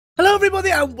Hello everybody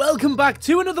and welcome back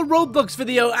to another Roblox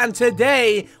video, and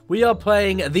today we are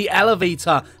playing The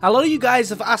Elevator. A lot of you guys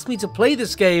have asked me to play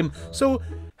this game, so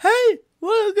hey,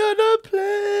 we're gonna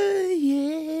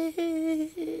play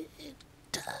it.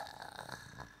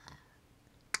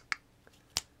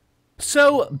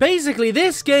 So basically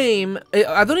this game,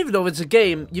 I don't even know if it's a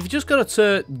game, you've just got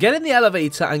to get in the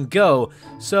elevator and go.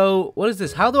 So what is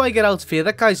this? How do I get out of here?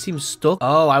 That guy seems stuck.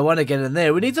 Oh, I want to get in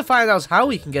there. We need to find out how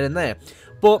we can get in there.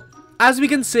 But as we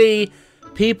can see,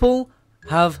 people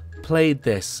have played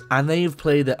this, and they've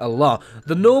played it a lot.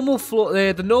 The normal floor,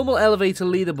 the normal elevator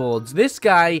leaderboards. This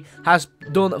guy has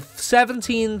done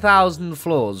 17,000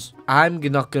 floors. I'm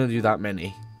not gonna do that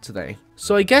many today.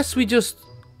 So I guess we just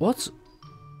what?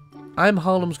 I'm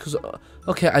Harlem's cause.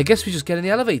 Okay, I guess we just get in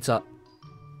the elevator.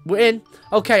 We're in.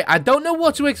 Okay, I don't know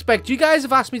what to expect. You guys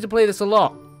have asked me to play this a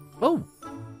lot. Oh,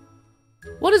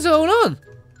 what is going on?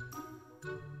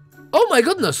 Oh my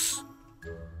goodness!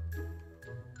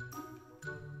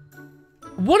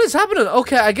 What is happening?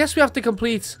 Okay, I guess we have to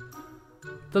complete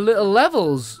the little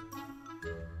levels.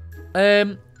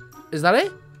 Is that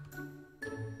it?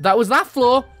 That was that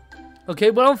floor.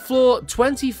 Okay, we're on floor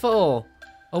 24.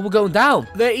 Oh, we're going down.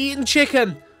 They're eating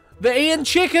chicken. They're eating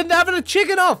chicken. They're having a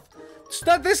chicken off.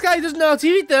 This guy doesn't know how to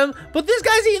eat them, but this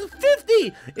guy's eating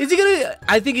 50. Is he gonna?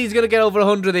 I think he's gonna get over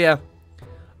 100 here.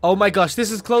 Oh my gosh,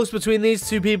 this is close between these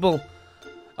two people.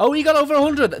 Oh, he got over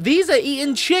 100. These are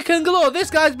eating chicken galore. This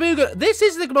guy's booger. This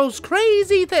is the most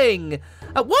crazy thing.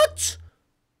 What?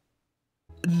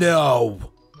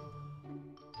 No.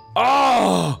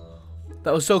 Oh,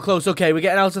 that was so close. Okay, we're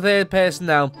getting out of third person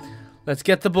now. Let's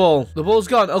get the ball. The ball's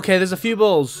gone. Okay, there's a few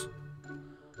balls.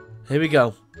 Here we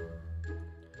go.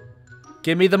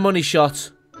 Give me the money shot.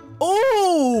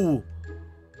 Oh!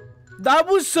 That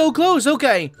was so close.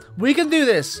 Okay, we can do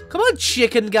this. Come on,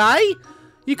 chicken guy.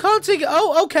 You can't take it.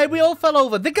 Oh, okay, we all fell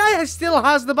over. The guy still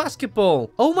has the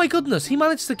basketball. Oh my goodness, he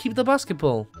managed to keep the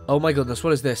basketball. Oh my goodness,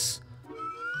 what is this?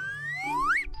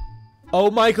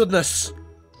 Oh my goodness.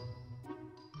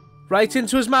 Right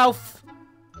into his mouth.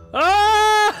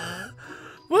 Ah!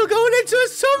 We're going into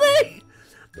his tummy.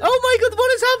 Oh my god,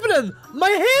 what is happening?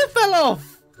 My hair fell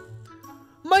off.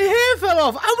 My hair fell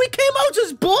off. And we came out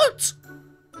his butt.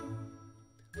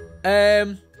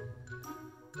 I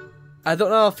don't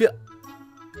know if you...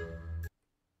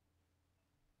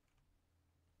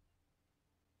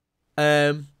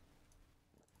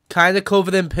 kind of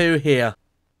covered in poo here.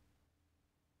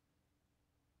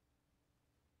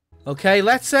 Okay,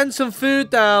 let's send some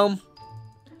food down.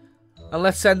 And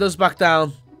let's send us back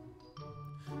down.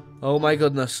 Oh my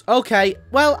goodness. Okay,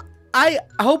 well, I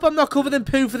hope I'm not covered in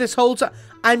poo for this whole time.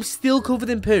 I'm still covered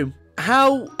in poo.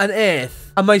 How on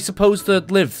earth am I supposed to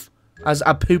live as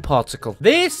a poo particle?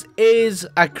 This is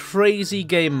a crazy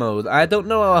game mode. I don't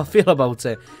know how I feel about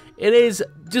it. It is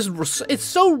just, it's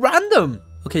so random.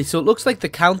 Okay, so it looks like the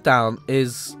countdown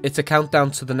is, it's a countdown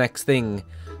to the next thing.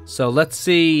 So let's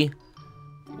see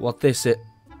what this is.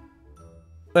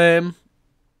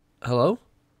 Hello?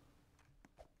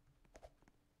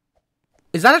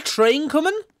 Is that a train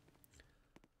coming?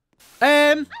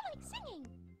 I like singing.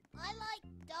 I like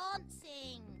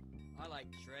dancing. I like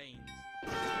trains.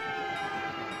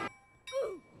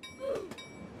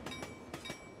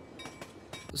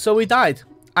 So we died,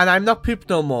 and I'm not pooped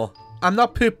no more. I'm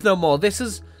not pooped no more. This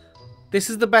is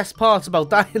the best part about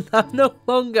dying. I'm no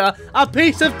longer a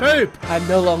piece of poop. I'm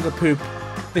no longer poop.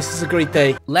 This is a great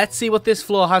day. Let's see what this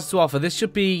floor has to offer. This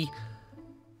should be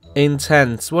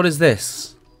intense. What is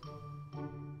this?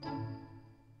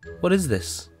 What is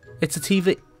this? It's a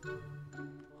TV.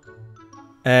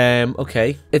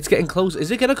 Okay. It's getting close. Is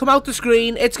it gonna come out the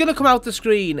screen? It's gonna come out the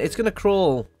screen. It's gonna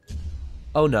crawl.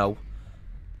 Oh no.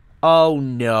 Oh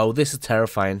no. This is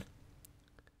terrifying.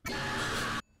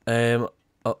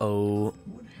 Uh-oh.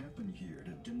 What happened here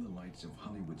to dim the lights of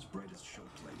Hollywood's brightest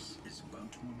showplace is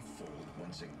about to unfold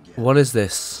once again. What is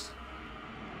this?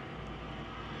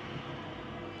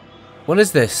 What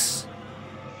is this?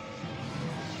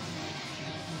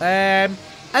 No.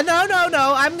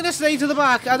 I'm gonna stay to the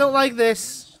back. I don't like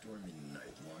this. Stormy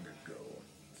night long ago,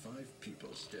 5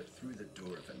 people stepped through the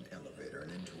door of an elevator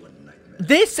and into a nightmare.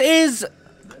 This is...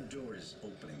 That door is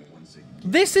opening once again.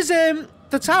 This is,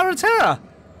 the Tower of Terror.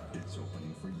 It's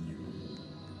opening for you.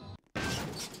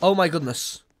 Oh my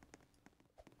goodness.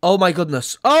 Oh my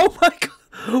goodness. Oh my god.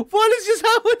 What is just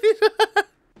happening?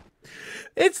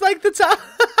 It's like the Tower...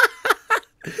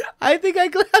 I think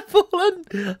I've fallen.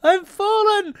 I'm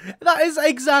fallen. That is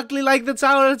exactly like the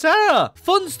Tower of Terror.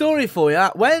 Fun story for you.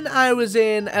 When I was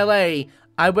in LA,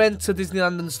 I went to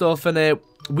Disneyland and stuff, and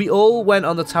we all went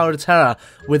on the Tower of Terror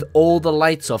with all the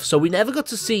lights off, so we never got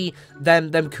to see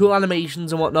them cool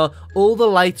animations and whatnot. All the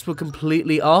lights were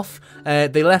completely off.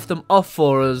 They left them off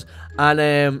for us,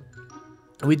 and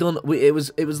it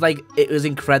was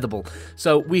incredible.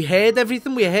 So we heard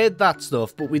everything, we heard that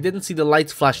stuff, but we didn't see the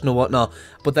lights flashing or whatnot.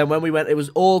 But then when we went, it was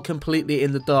all completely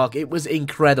in the dark. It was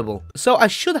incredible. So I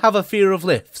should have a fear of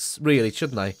lifts, really,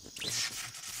 shouldn't I?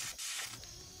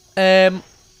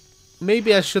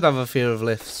 Maybe I should have a fear of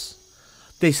lifts.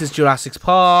 This is Jurassic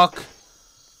Park.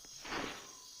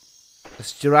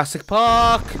 It's Jurassic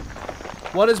Park.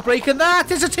 What is breaking that?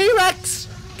 It's a T-Rex!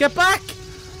 Get back!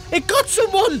 It got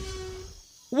someone!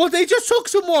 What, they just took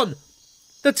someone!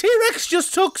 The T-Rex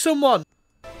just took someone!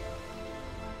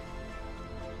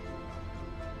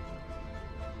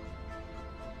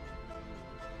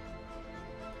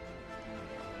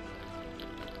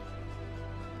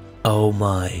 Oh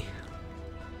my.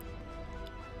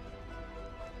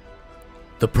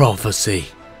 The prophecy.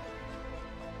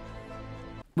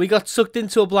 We got sucked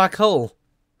into a black hole.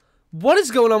 What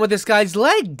is going on with this guy's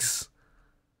legs?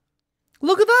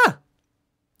 Look at that!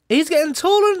 He's getting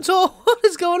taller and taller. What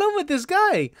is going on with this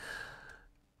guy?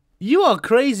 You are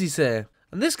crazy, sir.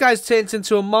 And this guy's turned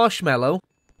into a marshmallow.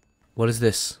 What is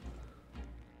this?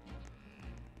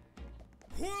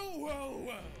 Well,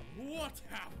 what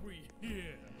have we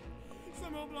here?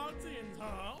 Some Robloxians,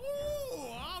 huh?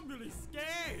 Oh, I'm really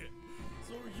scared.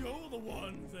 So you're the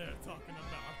ones they're talking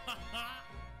about.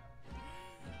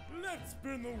 Let's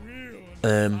spin the wheel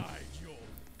and decide your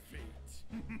fate.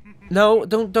 No,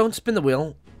 don't spin the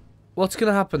wheel. What's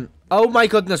gonna happen? Oh my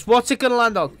goodness, what's it gonna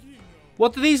land on?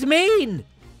 What do these mean?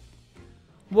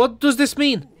 What does this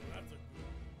mean?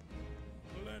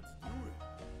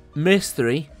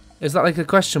 Mystery? Is that like a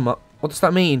question mark? What does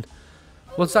that mean?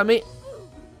 What's that mean?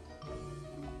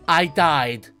 I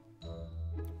died.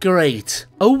 Great.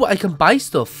 Oh, I can buy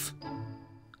stuff.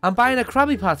 I'm buying a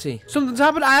Krabby Patty. Something's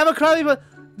happened. I have a Krabby Patty.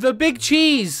 The big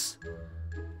cheese.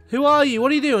 Who are you?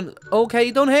 What are you doing? Okay,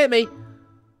 don't hurt me.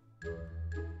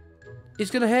 He's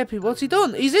gonna hurt people. What's he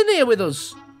done? He's in here with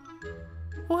us.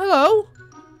 Oh, hello.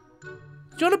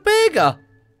 Do you want a burger?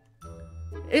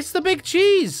 It's the big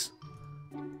cheese.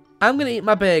 I'm gonna eat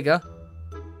my burger.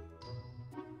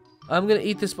 I'm gonna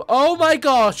eat this. Oh my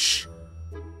gosh.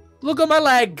 Look at my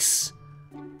legs.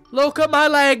 Look at my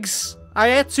legs.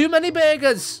 I ate too many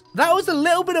burgers. That was a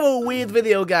little bit of a weird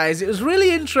video, guys. It was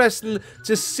really interesting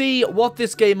to see what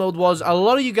this game mode was. A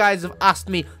lot of you guys have asked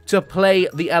me to play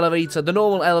the elevator, the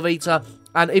normal elevator.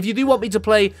 And if you do want me to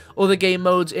play other game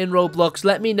modes in Roblox,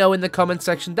 let me know in the comment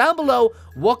section down below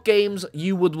what games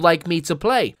you would like me to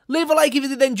play. Leave a like if you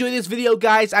did enjoy this video,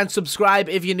 guys, and subscribe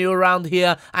if you're new around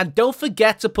here. And don't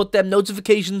forget to put them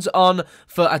notifications on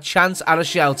for a chance at a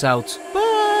shout out.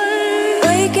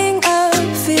 Bye!